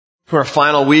to our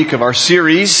final week of our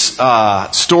series,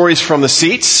 Stories from the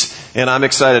Seats. And I'm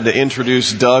excited to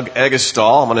introduce Doug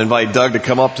Eggestall. I'm going to invite Doug to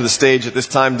come up to the stage at this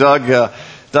time. Doug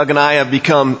and I have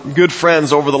become good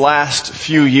friends over the last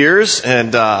few years.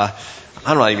 And I'm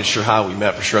not even sure how we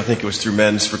met for sure. I think it was through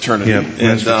men's fraternity. Yeah,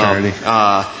 men's fraternity.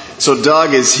 So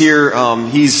Doug is here.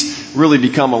 He's really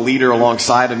become a leader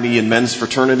alongside of me in men's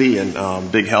fraternity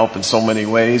and big help in so many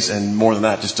ways. And more than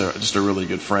that, just a really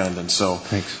good friend. And so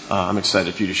I'm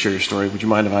excited for you to share your story. Would you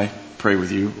mind if I pray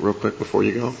with you real quick before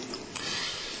you go?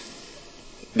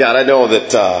 God, I know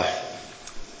that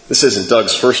this isn't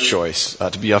Doug's first choice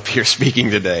to be up here speaking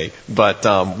today, but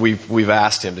we've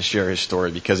asked him to share his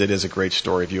story because it is a great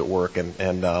story of you at work,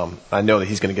 and I know that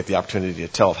he's going to get the opportunity to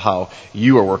tell of how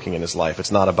you are working in his life.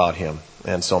 It's not about him,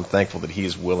 and so I'm thankful that he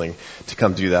is willing to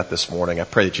come do that this morning. I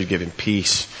pray that you give him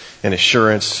peace and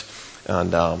assurance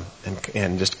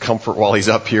and just comfort while he's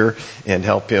up here, and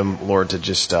help him, Lord, to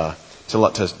just to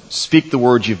speak the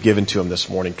words you've given to him this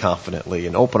morning confidently,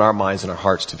 and open our minds and our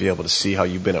hearts to be able to see how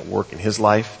you've been at work in his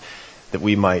life, that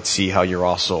we might see how you're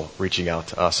also reaching out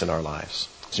to us in our lives.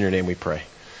 It's in your name we pray.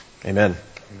 Amen.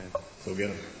 Amen. Go get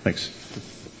him. Thanks.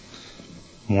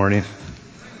 Morning.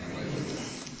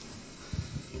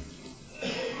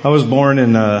 I was born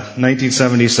in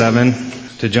 1977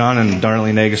 to John and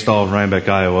Darlene Eggestall of Rhinebeck,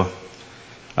 Iowa.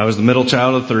 I was the middle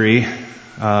child of three.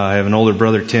 I have an older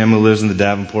brother, Tim, who lives in the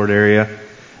Davenport area,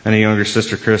 and a younger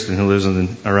sister, Kristen, who lives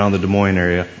around the Des Moines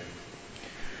area.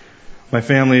 My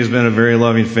family has been a very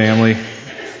loving family,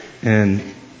 and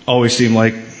always seemed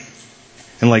like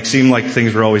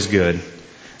things were always good.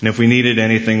 And if we needed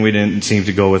anything, we didn't seem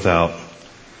to go without.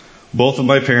 Both of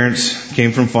my parents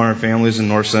came from farm families in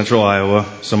north central Iowa,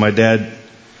 so my dad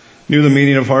knew the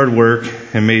meaning of hard work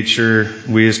and made sure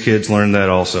we as kids learned that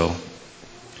also.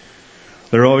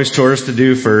 There were always chores to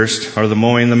do first, or the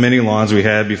mowing the mini lawns we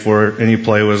had before any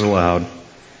play was allowed.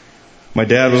 My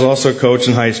dad was also a coach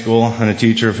in high school and a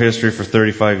teacher of history for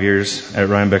 35 years at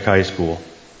Rhinebeck High School.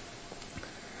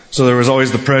 So there was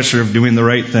always the pressure of doing the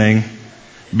right thing,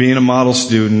 being a model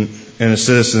student, and a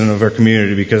citizen of our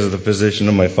community because of the position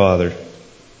of my father.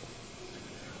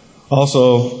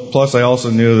 Plus I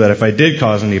also knew that if I did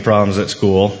cause any problems at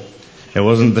school, it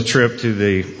wasn't the trip to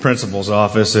the principal's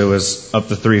office, it was up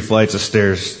the 3 flights of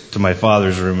stairs to my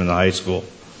father's room in the high school.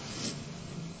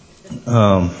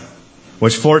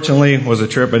 Which fortunately was a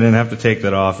trip I didn't have to take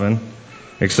that often,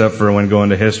 except for when going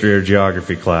to history or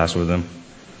geography class with him.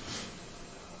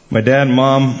 My dad and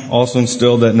mom also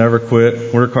instilled that never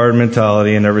quit, work hard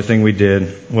mentality in everything we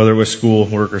did, whether it was school,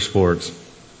 work, or sports.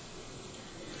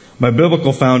 My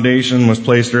biblical foundation was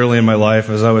placed early in my life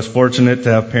as I was fortunate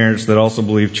to have parents that also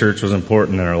believed church was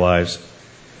important in our lives.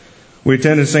 We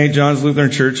attended St. John's Lutheran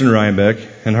Church in Rhinebeck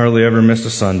and hardly ever missed a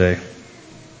Sunday.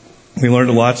 We learned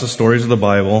lots of stories of the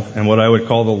Bible and what I would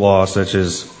call the law, such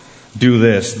as do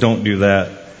this, don't do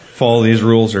that, follow these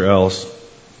rules or else.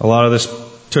 A lot of this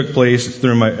took place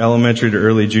through my elementary to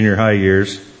early junior high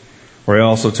years, where I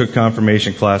also took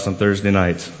confirmation class on Thursday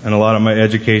nights, and a lot of my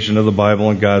education of the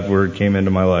Bible and God's Word came into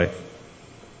my life.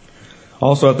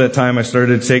 Also at that time, I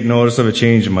started to take notice of a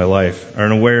change in my life, or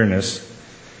an awareness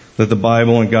that the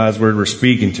Bible and God's Word were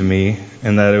speaking to me,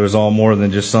 and that it was all more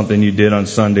than just something you did on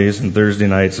Sundays and Thursday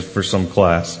nights for some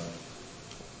class.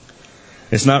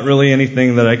 It's not really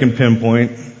anything that I can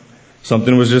pinpoint.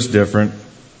 Something was just different.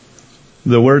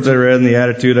 The words I read and the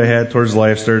attitude I had towards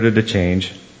life started to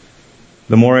change.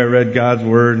 The more I read God's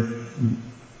Word,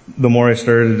 the more I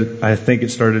think it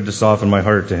started to soften my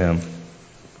heart to Him.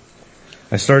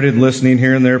 I started listening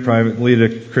here and there privately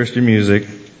to Christian music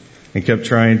and kept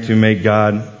trying to make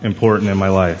God important in my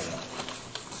life.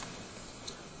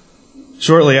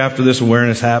 Shortly after this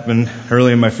awareness happened,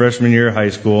 early in my freshman year of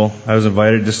high school, I was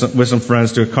invited with some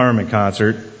friends to a Carmen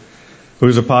concert, who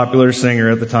was a popular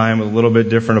singer at the time with a little bit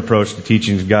different approach to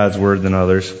teaching God's Word than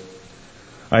others.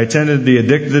 I attended the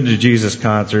Addicted to Jesus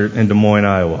concert in Des Moines,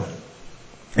 Iowa,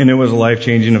 and it was a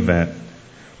life-changing event.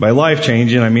 By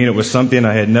life-changing, I mean it was something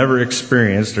I had never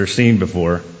experienced or seen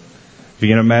before. If you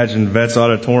can imagine Vets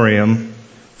Auditorium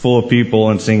full of people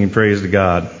and singing praise to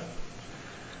God.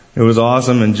 It was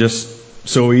awesome and just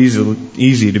so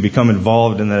easy to become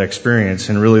involved in that experience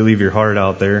and really leave your heart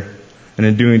out there. And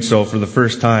in doing so, for the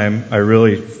first time, I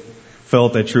truly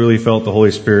felt the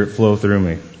Holy Spirit flow through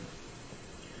me.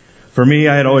 For me,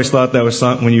 I had always thought that was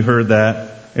something, when you heard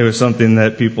that, it was something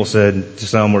that people said to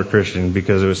sound more Christian,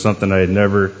 because it was something I had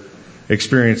never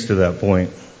experienced to that point.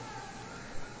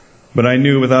 But I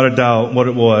knew without a doubt what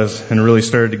it was, and it really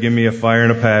started to give me a fire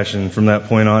and a passion from that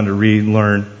point on to read,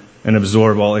 learn, and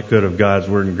absorb all I could of God's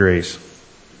Word and grace.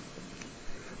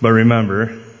 But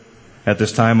remember, At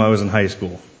this time, I was in high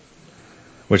school,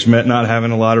 which meant not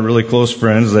having a lot of really close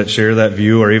friends that share that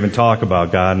view or even talk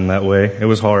about God in that way. It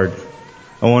was hard.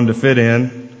 I wanted to fit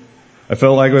in. I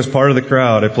felt like I was part of the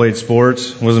crowd. I played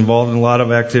sports, was involved in a lot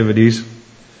of activities.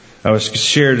 I was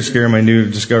scared to scare my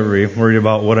new discovery, worried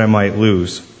about what I might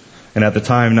lose, and at the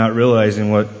time not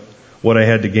realizing what I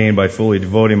had to gain by fully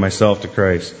devoting myself to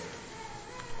Christ.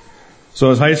 So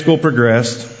as high school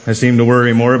progressed, I seemed to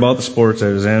worry more about the sports I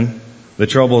was in, the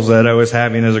troubles that I was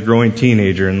having as a growing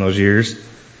teenager in those years,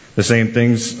 the same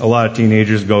things a lot of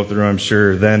teenagers go through, I'm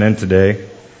sure, then and today.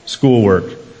 Schoolwork,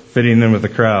 fitting in with the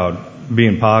crowd,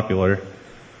 being popular,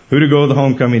 who to go to the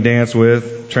homecoming dance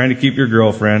with, trying to keep your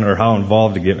girlfriend, or how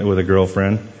involved to get with a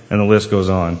girlfriend, and the list goes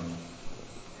on.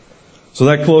 So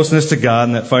that closeness to God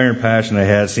and that fire and passion I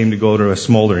had seemed to go to a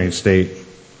smoldering state.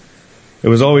 It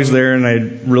was always there, and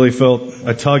I really felt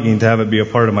a tugging to have it be a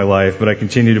part of my life, but I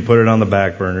continued to put it on the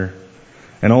back burner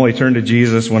and only turned to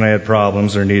Jesus when I had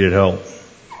problems or needed help.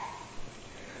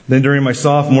 Then during my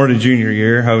sophomore to junior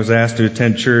year, I was asked to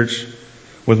attend church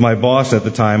with my boss at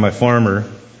the time, my farmer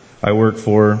I worked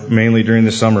for mainly during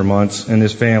the summer months, and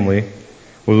his family,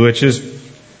 with which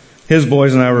his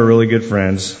boys and I were really good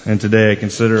friends, and today I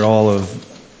consider all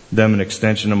of them an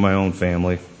extension of my own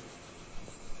family.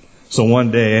 So one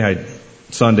day,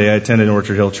 Sunday, I attended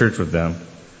Orchard Hill Church with them.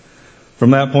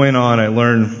 From that point on, I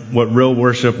learned what real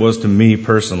worship was to me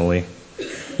personally.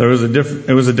 It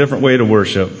was a different way to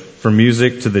worship, from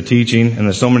music to the teaching, and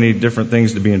there's so many different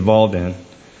things to be involved in.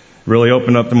 It really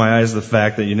opened up to my eyes the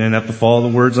fact that you didn't have to follow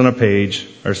the words on a page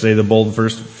or say the bold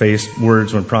first-faced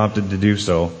words when prompted to do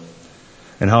so,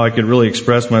 and how I could really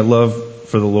express my love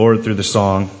for the Lord through the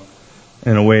song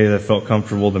in a way that felt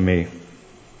comfortable to me.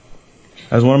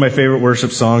 As one of my favorite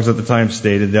worship songs at the time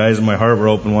stated, the eyes of my heart were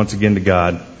open once again to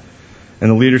God. And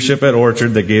the leadership at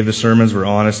Orchard that gave the sermons were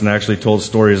honest and actually told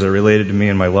stories that related to me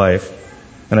in my life.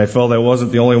 And I felt I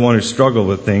wasn't the only one who struggled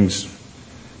with things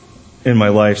in my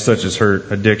life such as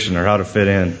hurt, addiction, or how to fit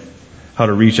in, how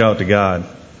to reach out to God.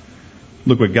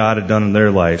 Look what God had done in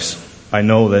their lives. I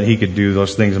know that He could do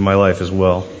those things in my life as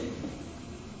well.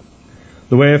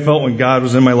 The way I felt when God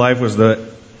was in my life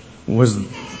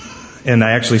and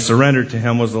I actually surrendered to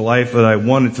Him, was the life that I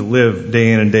wanted to live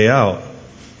day in and day out.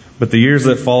 But the years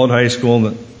that followed high school, in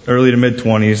the early to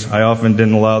mid-20s, I often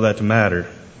didn't allow that to matter.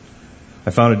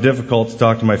 I found it difficult to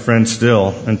talk to my friends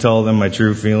still and tell them my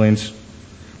true feelings.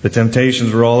 The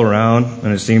temptations were all around,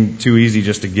 and it seemed too easy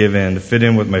just to give in, to fit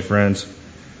in with my friends.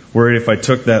 Worried if I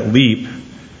took that leap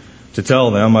to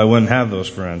tell them, I wouldn't have those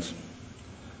friends.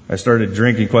 I started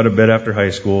drinking quite a bit after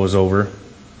high school was over.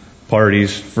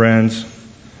 Parties, friends,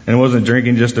 and it wasn't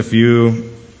drinking just a few.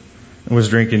 It was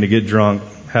drinking to get drunk,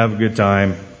 have a good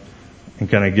time, and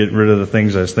kind of get rid of the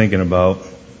things I was thinking about,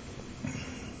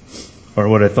 or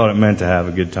what I thought it meant to have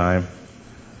a good time.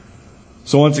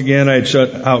 So once again, I had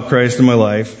shut out Christ in my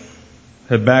life,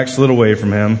 had backslid away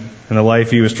from Him, and the life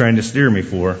He was trying to steer me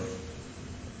for.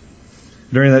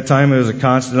 During that time, it was a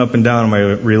constant up and down in my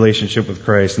relationship with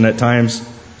Christ, and at times,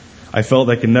 I felt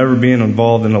I could never be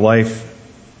involved in a life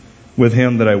with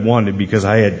Him that I wanted because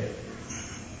I had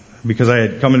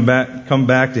come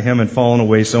back to Him and fallen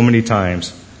away so many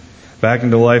times, back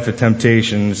into life of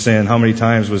temptation and sin. How many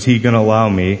times was He going to allow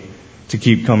me to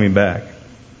keep coming back?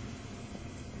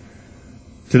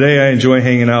 Today I enjoy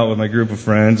hanging out with my group of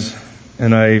friends,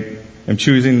 and I am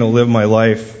choosing to live my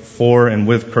life for and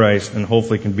with Christ, and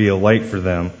hopefully can be a light for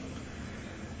them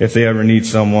if they ever need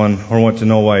someone or want to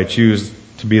know why I choose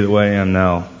to be the way I am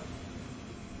now.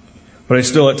 But I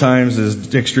still at times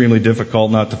is extremely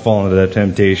difficult not to fall into that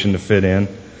temptation to fit in,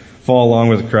 fall along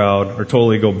with the crowd, or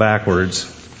totally go backwards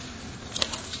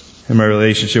in my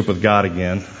relationship with God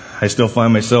again. I still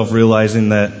find myself realizing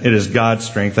that it is God's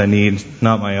strength I need,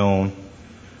 not my own.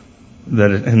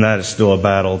 And that is still a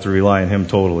battle to rely on Him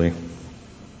totally.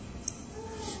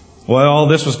 While all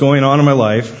this was going on in my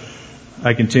life,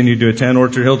 I continued to attend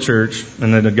Orchard Hill Church,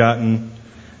 and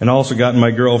had also gotten my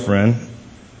girlfriend,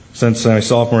 since my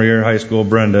sophomore year of high school,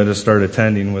 Brenda, to start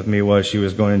attending with me while she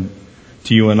was going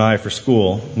to UNI for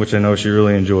school, which I know she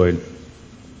really enjoyed.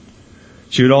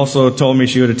 She had also told me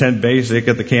she would attend basic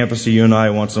at the campus of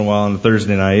UNI once in a while on a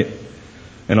Thursday night,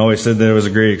 and always said that it was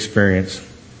a great experience.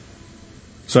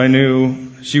 So I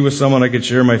knew she was someone I could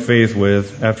share my faith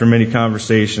with after many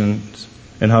conversations,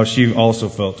 and how she also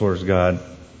felt towards God.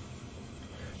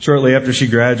 Shortly after she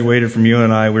graduated from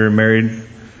UNI, we were married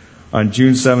on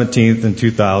June 17th in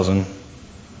 2000,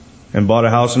 and bought a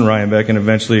house in Rhinebeck, and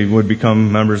eventually would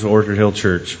become members of Orchard Hill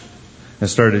Church, and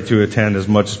started to attend as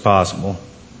much as possible.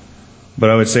 But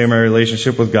I would say my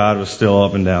relationship with God was still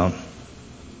up and down.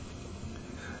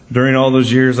 During all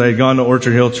those years, I had gone to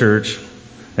Orchard Hill Church,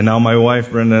 and now my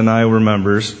wife, Brenda, and I were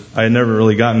members. I had never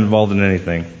really gotten involved in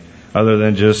anything other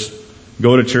than just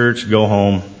go to church, go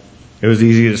home. It was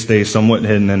easy to stay somewhat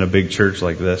hidden in a big church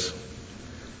like this.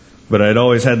 But I'd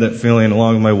always had that feeling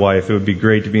along with my wife it would be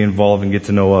great to be involved and get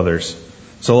to know others.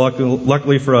 So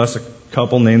luckily for us, a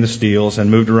couple named the Steels had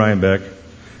moved to Rhinebeck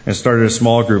and started a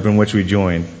small group in which we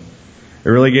joined. It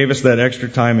really gave us that extra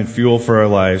time and fuel for our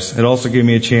lives. It also gave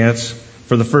me a chance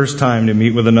for the first time to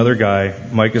meet with another guy,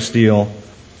 Micah Steele,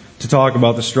 to talk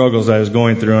about the struggles I was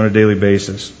going through on a daily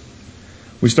basis.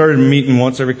 We started meeting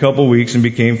once every couple of weeks and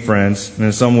became friends, and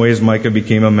in some ways Micah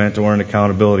became a mentor and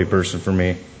accountability person for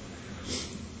me.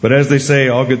 But as they say,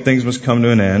 all good things must come to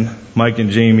an end. Mike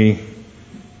and Jamie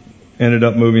ended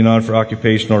up moving on for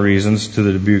occupational reasons to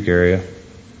the Dubuque area.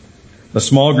 A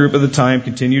small group at the time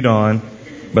continued on,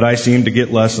 but I seemed to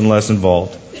get less and less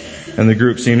involved. And the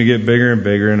group seemed to get bigger and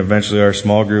bigger, and eventually our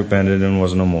small group ended and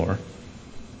was no more.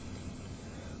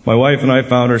 My wife and I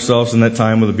found ourselves in that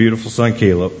time with a beautiful son,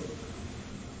 Caleb,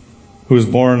 who was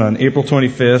born on April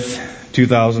 25th,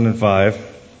 2005,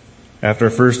 after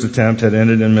our first attempt had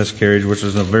ended in miscarriage, which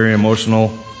was a very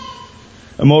emotional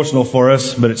for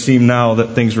us, but it seemed now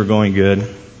that things were going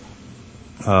good.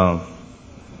 My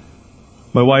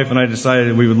wife and I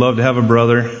decided we would love to have a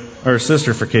brother or a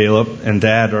sister for Caleb and to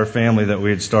add to our family that we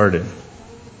had started.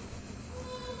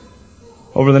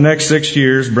 Over the next 6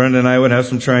 years, Brenda and I would have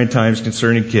some trying times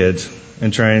concerning kids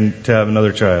and trying to have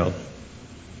another child.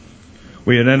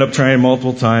 We would end up trying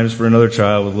multiple times for another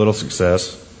child with little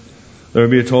success. There would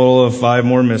be a total of 5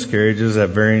 more miscarriages at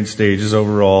varying stages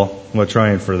overall while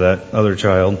trying for that other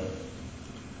child.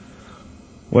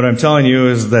 What I'm telling you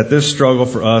is that this struggle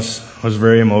for us was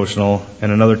very emotional,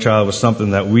 and another child was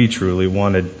something that we truly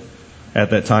wanted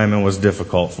at that time and was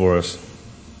difficult for us.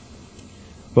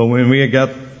 But when we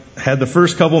had the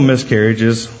first couple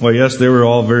miscarriages, well, yes, they were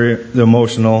all very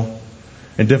emotional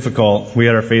and difficult. We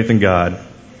had our faith in God,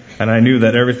 and I knew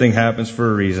that everything happens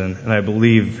for a reason, and I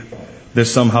believe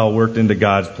this somehow worked into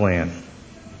God's plan.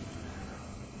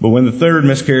 But when the third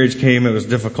miscarriage came, it was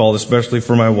difficult, especially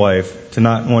for my wife, to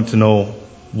not want to know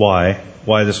why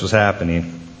this was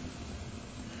happening.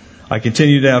 I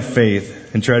continued to have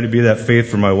faith and tried to be that faith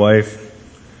for my wife,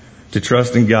 to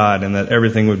trust in God and that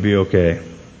everything would be okay.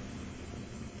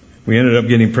 We ended up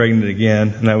getting pregnant again,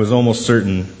 and I was almost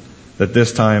certain that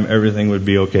this time everything would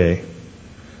be okay.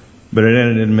 But it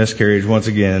ended in miscarriage once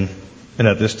again, and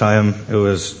at this time it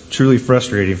was truly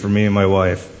frustrating for me and my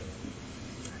wife.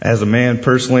 As a man,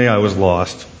 personally, I was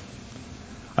lost.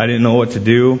 I didn't know what to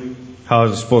do, how I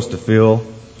was supposed to feel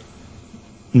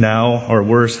now, or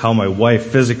worse, how my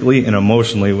wife physically and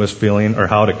emotionally was feeling, or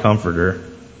how to comfort her.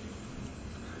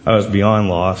 I was beyond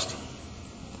lost.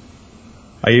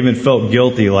 I even felt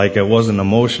guilty, like I wasn't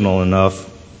emotional enough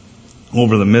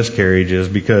over the miscarriages,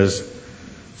 because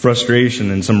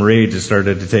frustration and some rage had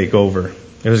started to take over.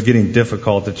 It was getting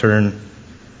difficult to turn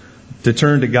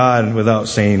to God without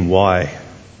saying why.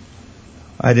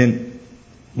 I didn't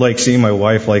like seeing my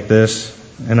wife like this,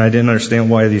 and I didn't understand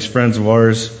why these friends of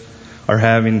ours are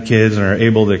having kids and are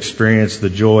able to experience the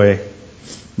joy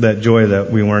that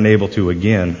we weren't able to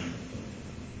again.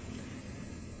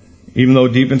 Even though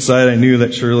deep inside I knew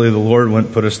that surely the Lord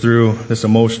wouldn't put us through this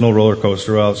emotional roller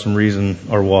coaster without some reason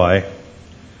or why.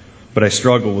 But I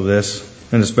struggled with this,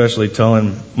 and especially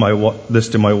telling this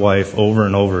to my wife over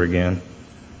and over again.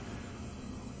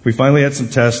 We finally had some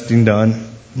testing done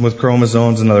with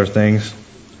chromosomes and other things,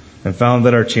 and found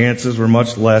that our chances were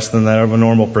much less than that of a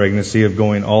normal pregnancy of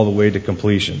going all the way to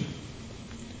completion,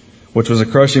 which was a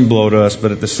crushing blow to us,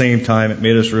 but at the same time it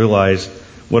made us realize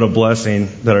what a blessing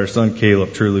that our son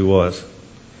Caleb truly was,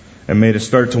 and made us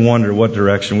start to wonder what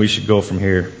direction we should go from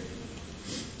here.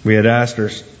 We had asked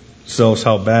ourselves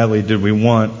how badly did we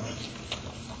want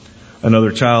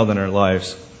another child in our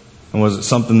lives, and was it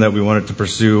something that we wanted to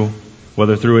pursue,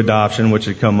 whether through adoption, which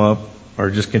had come up,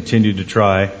 or just continue to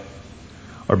try,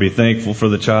 or be thankful for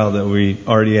the child that we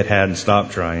already had and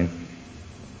stopped trying.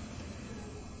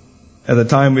 At the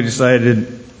time, we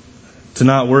decided to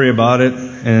not worry about it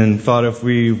and thought if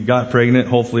we got pregnant,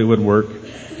 hopefully it would work,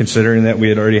 considering that we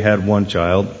had already had one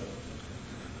child.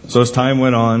 So as time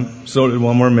went on, so did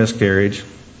one more miscarriage,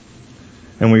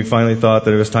 and we finally thought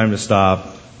that it was time to stop,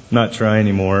 not try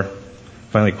anymore,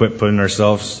 finally quit putting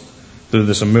ourselves through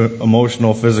this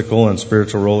emotional, physical, and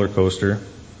spiritual roller coaster.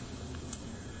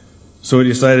 So we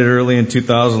decided early in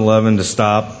 2011 to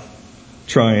stop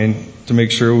trying to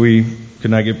make sure we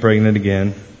could not get pregnant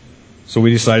again. So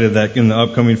we decided that in the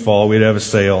upcoming fall we'd have a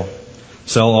sell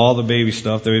all the baby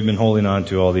stuff that we'd been holding on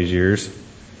to all these years.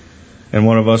 And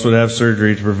one of us would have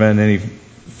surgery to prevent any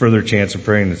further chance of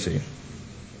pregnancy.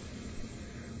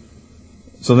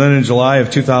 So then in July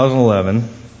of 2011,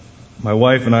 my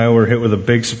wife and I were hit with a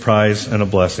big surprise and a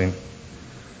blessing.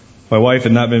 My wife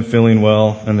had not been feeling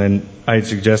well, and then I had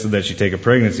suggested that she take a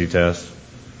pregnancy test,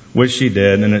 which she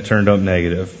did, and it turned up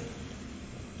negative.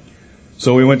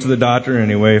 So we went to the doctor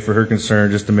anyway for her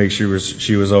concern, just to make sure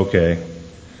she was okay.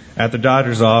 At the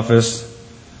doctor's office,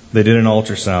 they did an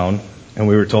ultrasound, and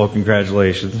we were told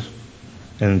congratulations,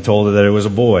 and told that it was a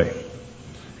boy.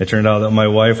 It turned out that my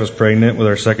wife was pregnant with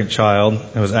our second child,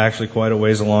 and was actually quite a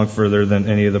ways along further than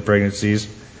any of the pregnancies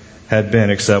had been,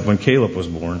 except when Caleb was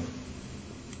born.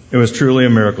 It was truly a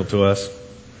miracle to us,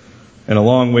 and a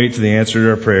long wait to the answer to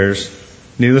our prayers.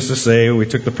 Needless to say, we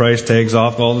took the price tags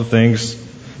off all the things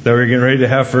that we were getting ready to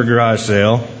have for a garage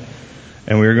sale,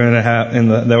 and we were going to have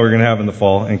that we were going to have in the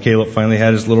fall. And Caleb finally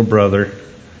had his little brother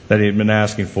that he had been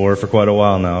asking for quite a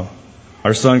while now.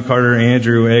 Our son Carter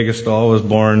Andrew Agastol was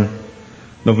born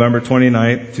November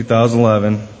 29th,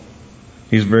 2011.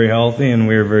 He's very healthy, and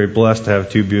we are very blessed to have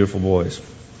two beautiful boys.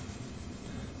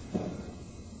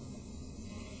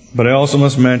 But I also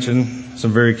must mention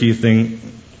some very key things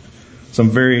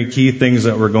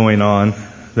that were going on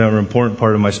that were an important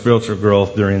part of my spiritual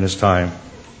growth during this time,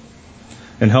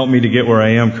 and helped me to get where I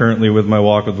am currently with my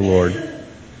walk with the Lord.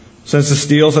 Since the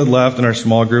Steels had left and our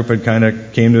small group had kind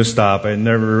of came to a stop, I had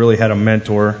never really had a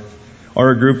mentor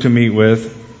or a group to meet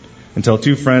with until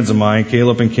two friends of mine,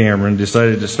 Caleb and Cameron,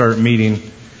 decided to start meeting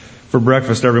for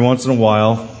breakfast every once in a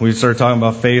while. We started talking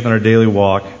about faith in our daily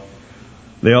walk.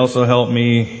 They also helped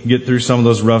me get through some of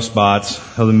those rough spots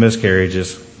of the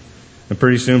miscarriages. And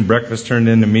pretty soon breakfast turned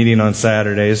into meeting on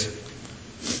Saturdays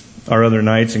or other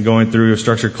nights and going through a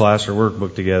structured class or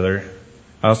workbook together.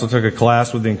 I also took a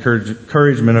class with the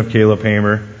encouragement of Caleb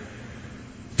Hamer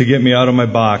to get me out of my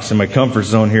box and my comfort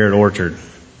zone here at Orchard.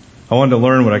 I wanted to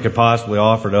learn what I could possibly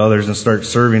offer to others and start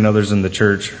serving others in the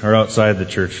church or outside the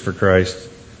church for Christ.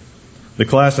 The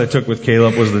class I took with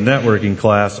Caleb was the networking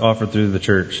class offered through the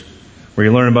church, where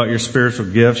you learn about your spiritual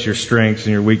gifts, your strengths,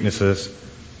 and your weaknesses.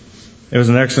 It was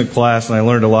an excellent class, and I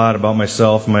learned a lot about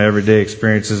myself and my everyday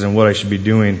experiences and what I should be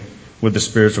doing with the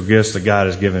spiritual gifts that God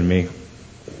has given me,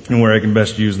 and where I can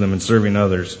best use them in serving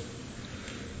others.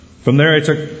 From there, I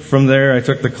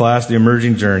took the class, The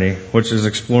Emerging Journey, which is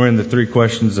exploring the three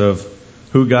questions of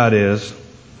who God is,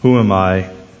 who am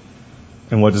I,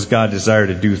 and what does God desire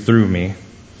to do through me.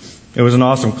 It was an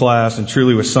awesome class and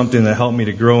truly was something that helped me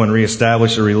to grow and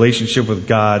reestablish a relationship with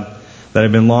God that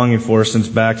I've been longing for since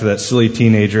back to that silly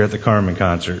teenager at the Carmen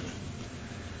concert.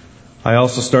 I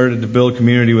also started to build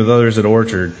community with others at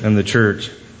Orchard and the church.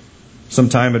 Some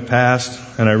time had passed,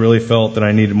 and I really felt that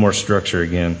I needed more structure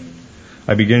again.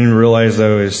 I began to realize I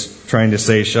was trying to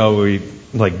say, shall we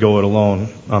go it alone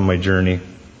on my journey.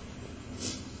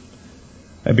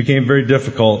 It became very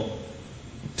difficult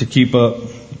to keep up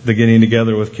the getting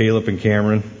together with Caleb and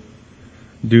Cameron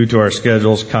due to our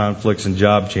schedules, conflicts, and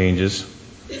job changes.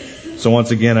 So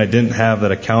once again, I didn't have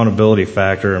that accountability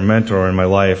factor or mentor in my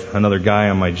life, another guy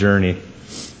on my journey.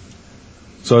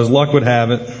 So as luck would have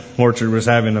it, Orchard was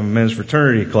having a men's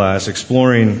fraternity class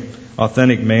exploring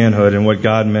authentic manhood and what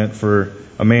God meant for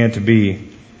a man to be,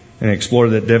 and explore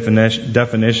that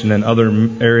definition in other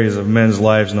areas of men's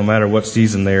lives, no matter what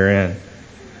season they are in.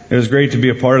 It was great to be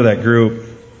a part of that group,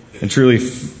 and truly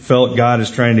felt God is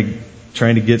trying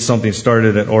to get something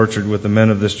started at Orchard with the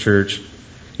men of this church,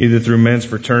 either through men's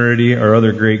fraternity or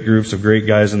other great groups of great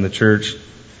guys in the church,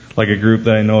 like a group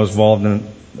that I know is involved in,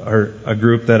 or a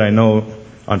group that I know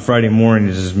on Friday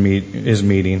mornings is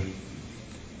meeting,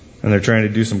 and they're trying to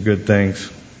do some good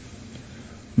things.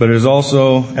 But it was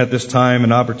also at this time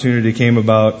an opportunity came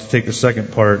about to take the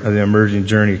second part of the Emerging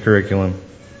Journey curriculum,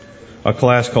 a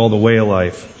class called The Way of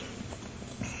Life.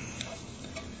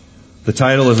 The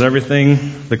title is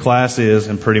everything the class is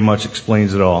and pretty much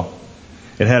explains it all.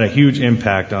 It had a huge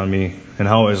impact on me and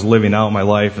how I was living out my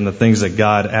life and the things that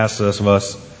God asks of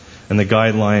us and the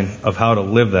guideline of how to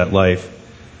live that life.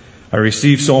 I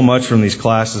received so much from these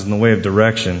classes in the way of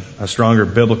direction, a stronger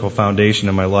biblical foundation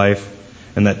in my life,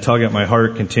 and that tug at my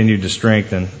heart continued to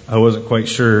strengthen. I wasn't quite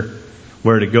sure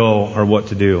where to go or what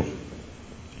to do.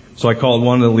 So I called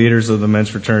one of the leaders of the men's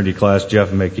fraternity class,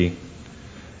 Jeff Mickey,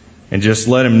 and just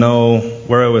let him know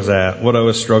where I was at, what I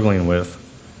was struggling with.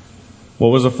 What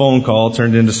was a phone call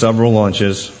turned into several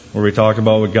lunches where we talked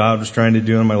about what God was trying to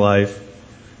do in my life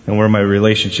and where my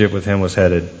relationship with Him was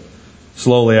headed.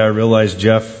 Slowly, I realized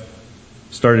Jeff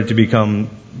started to become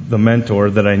the mentor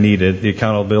that I needed, the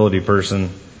accountability person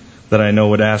that I know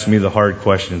would ask me the hard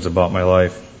questions about my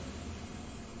life.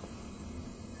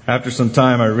 After some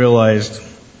time, I realized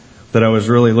that I was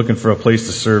really looking for a place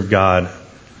to serve God,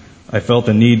 I felt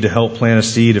the need to help plant a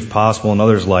seed, if possible, in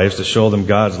others' lives to show them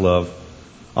God's love.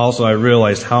 Also, I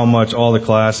realized how much all the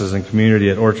classes and community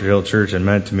at Orchard Hill Church had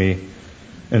meant to me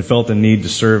and felt the need to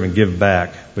serve and give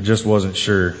back, but just wasn't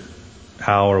sure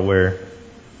how or where.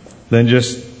 Then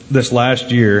just this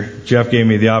last year, Jeff gave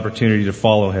me the opportunity to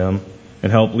follow him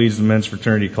and help lead the men's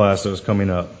fraternity class that was coming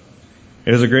up.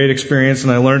 It was a great experience,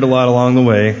 and I learned a lot along the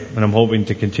way, and I'm hoping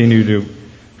to continue to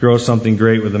grow something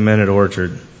great with the men at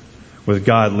Orchard, with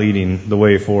God leading the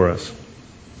way for us.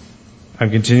 I'm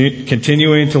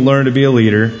continuing to learn to be a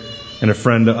leader and a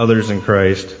friend to others in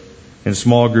Christ, in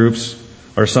small groups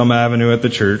or some avenue at the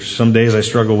church. Some days I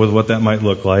struggle with what that might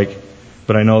look like,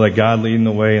 but I know that God leading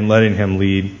the way and letting Him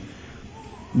lead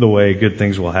the way, good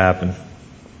things will happen.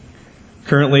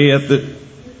 Currently at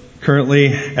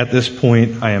this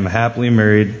point, I am happily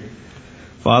married,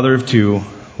 father of two,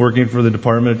 working for the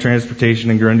Department of Transportation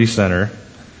in Grundy Center,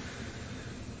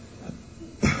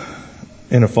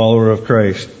 and a follower of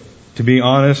Christ. To be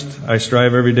honest, I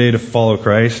strive every day to follow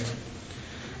Christ,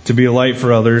 to be a light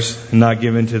for others, and not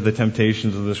give in to the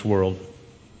temptations of this world.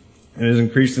 It is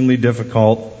increasingly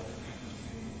difficult.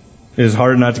 It is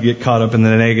hard not to get caught up in the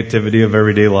negativity of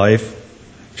everyday life,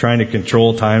 trying to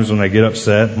control times when I get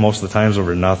upset, most of the times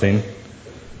over nothing.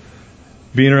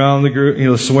 Being around the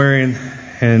group, swearing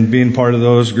and being part of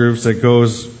those groups that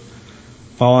goes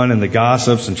on, and the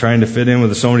gossips and trying to fit in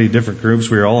with so many different groups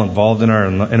we are all involved in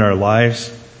our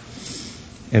lives,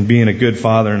 and being a good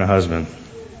father and a husband.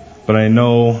 But I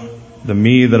know the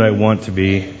me that I want to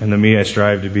be and the me I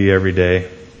strive to be every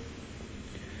day.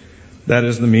 That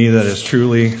is the me that is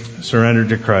truly surrendered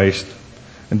to Christ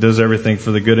and does everything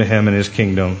for the good of Him and His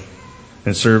kingdom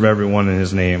and serve everyone in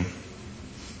His name.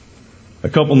 A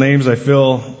couple names I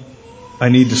feel I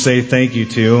need to say thank you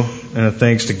to, and a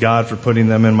thanks to God for putting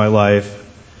them in my life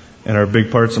and are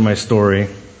big parts of my story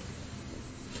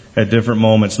at different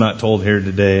moments not told here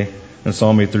today, and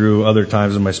saw me through other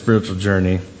times in my spiritual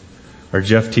journey, are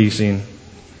Jeff Teesing,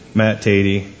 Matt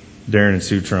Tatey, Darren and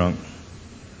Sue Trunk.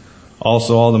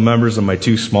 Also, all the members of my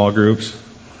two small groups,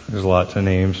 there's a lot to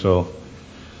name, so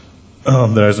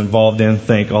that I was involved in,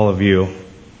 thank all of you.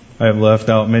 I have left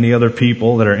out many other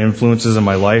people that are influences in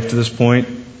my life to this point,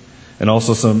 and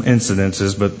also some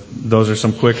incidences, but those are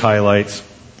some quick highlights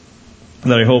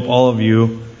that I hope all of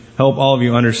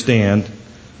you understand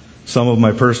some of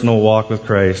my personal walk with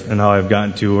Christ and how I've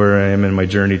gotten to where I am in my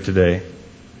journey today.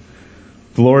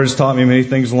 The Lord has taught me many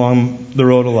things along the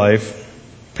road of life: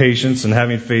 patience and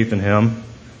having faith in Him,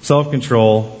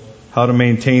 self-control, how to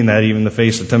maintain that even in the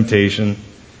face of temptation,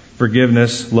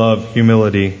 forgiveness, love,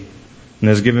 humility, and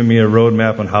has given me a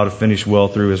roadmap on how to finish well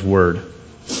through His Word.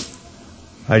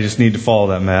 I just need to follow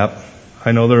that map.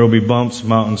 I know there will be bumps,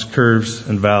 mountains, curves,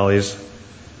 and valleys,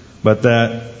 but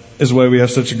that is why we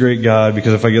have such a great God,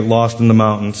 because if I get lost in the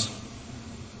mountains,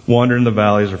 wander in the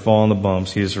valleys, or fall in the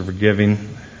bumps, He is a forgiving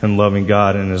and loving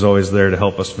God and is always there to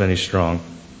help us finish strong.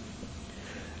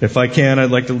 If I can,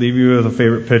 I'd like to leave you with a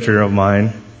favorite picture of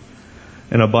mine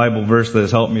and a Bible verse that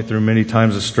has helped me through many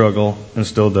times of struggle and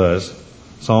still does.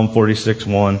 Psalm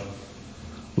 46:1.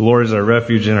 The Lord is our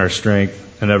refuge and our strength,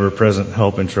 and ever-present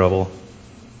help in trouble.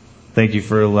 Thank you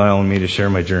for allowing me to share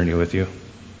my journey with you.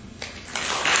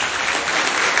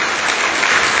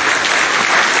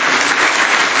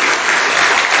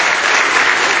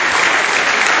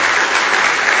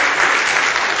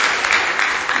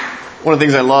 One of the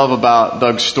things I love about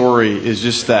Doug's story is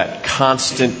just that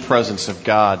constant presence of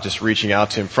God just reaching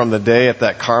out to him from the day at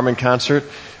that Carmen concert.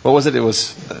 What was it? It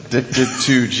was Addicted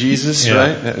to Jesus,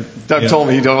 yeah. Right? Doug told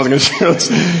me he wasn't going to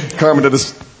share Carmen did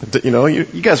this.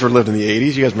 You guys were lived in the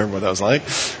 80s. You guys remember what that was like.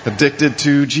 Addicted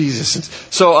to Jesus.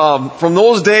 So from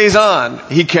those days on,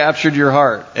 He captured your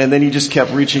heart. And then He just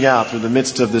kept reaching out through the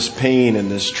midst of this pain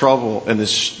and this trouble and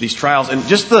these trials. And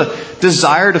just the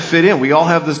desire to fit in. We all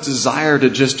have this desire to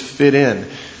just fit in.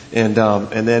 And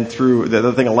then through, the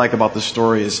other thing I like about this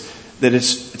story is that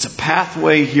it's a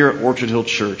pathway here at Orchard Hill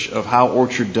Church of how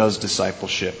Orchard does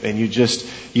discipleship. And you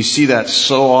see that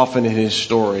so often in his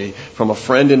story, from a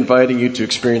friend inviting you to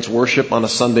experience worship on a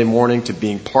Sunday morning, to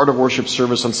being part of worship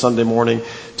service on Sunday morning,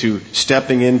 to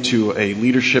stepping into a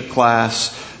leadership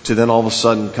class, to then all of a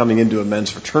sudden coming into a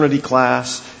men's fraternity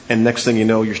class. And next thing you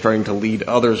know, you're starting to lead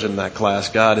others in that class.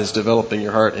 God is developing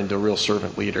your heart into a real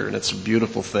servant leader, and it's a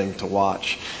beautiful thing to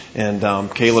watch. And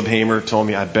Caleb Hamer told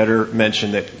me I better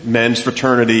mention that men's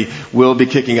fraternity will be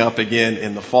kicking up again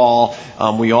in the fall.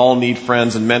 We all need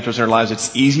friends and mentors in our lives.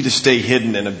 It's easy to stay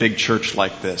hidden in a big church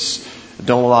like this.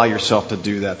 Don't allow yourself to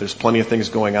do that. There's plenty of things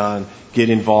going on. Get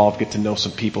involved, get to know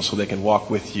some people so they can walk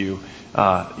with you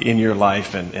in your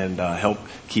life and help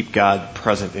keep God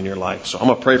present in your life. So I'm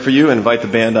going to pray for you and invite the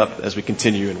band up as we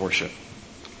continue in worship.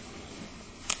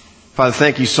 Father,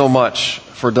 thank you so much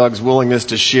for Doug's willingness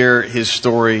to share his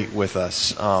story with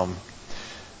us.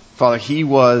 Father, he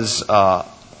was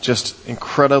just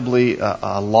incredibly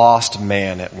a lost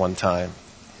man at one time.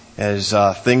 As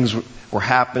things were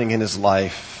happening in his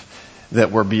life that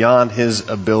were beyond his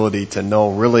ability to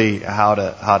know really how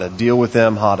to deal with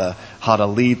them, how to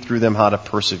lead through them, how to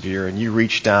persevere. And you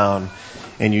reached down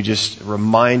and you just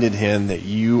reminded him that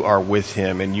you are with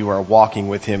him and you are walking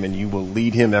with him and you will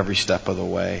lead him every step of the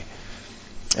way.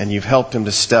 And you've helped him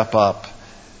to step up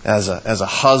as a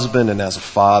husband and as a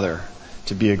father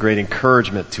to be a great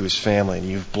encouragement to his family. And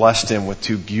you've blessed him with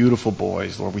 2 beautiful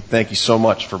boys. Lord, we thank you so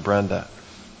much for Brenda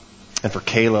and for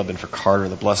Caleb and for Carter,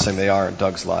 the blessing they are in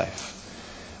Doug's life.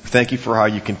 We thank you for how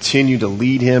you continue to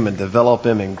lead him and develop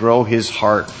him and grow his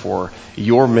heart for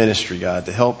your ministry, God,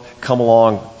 to help come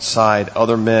alongside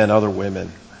other men, other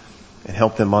women, and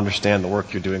help them understand the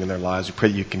work you're doing in their lives. We pray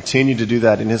that you continue to do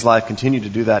that in his life, continue to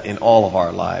do that in all of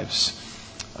our lives.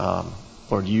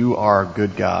 Lord, you are a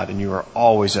good God, and you are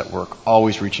always at work,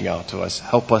 always reaching out to us.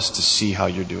 Help us to see how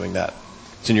you're doing that.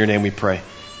 It's in your name we pray.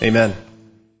 Amen.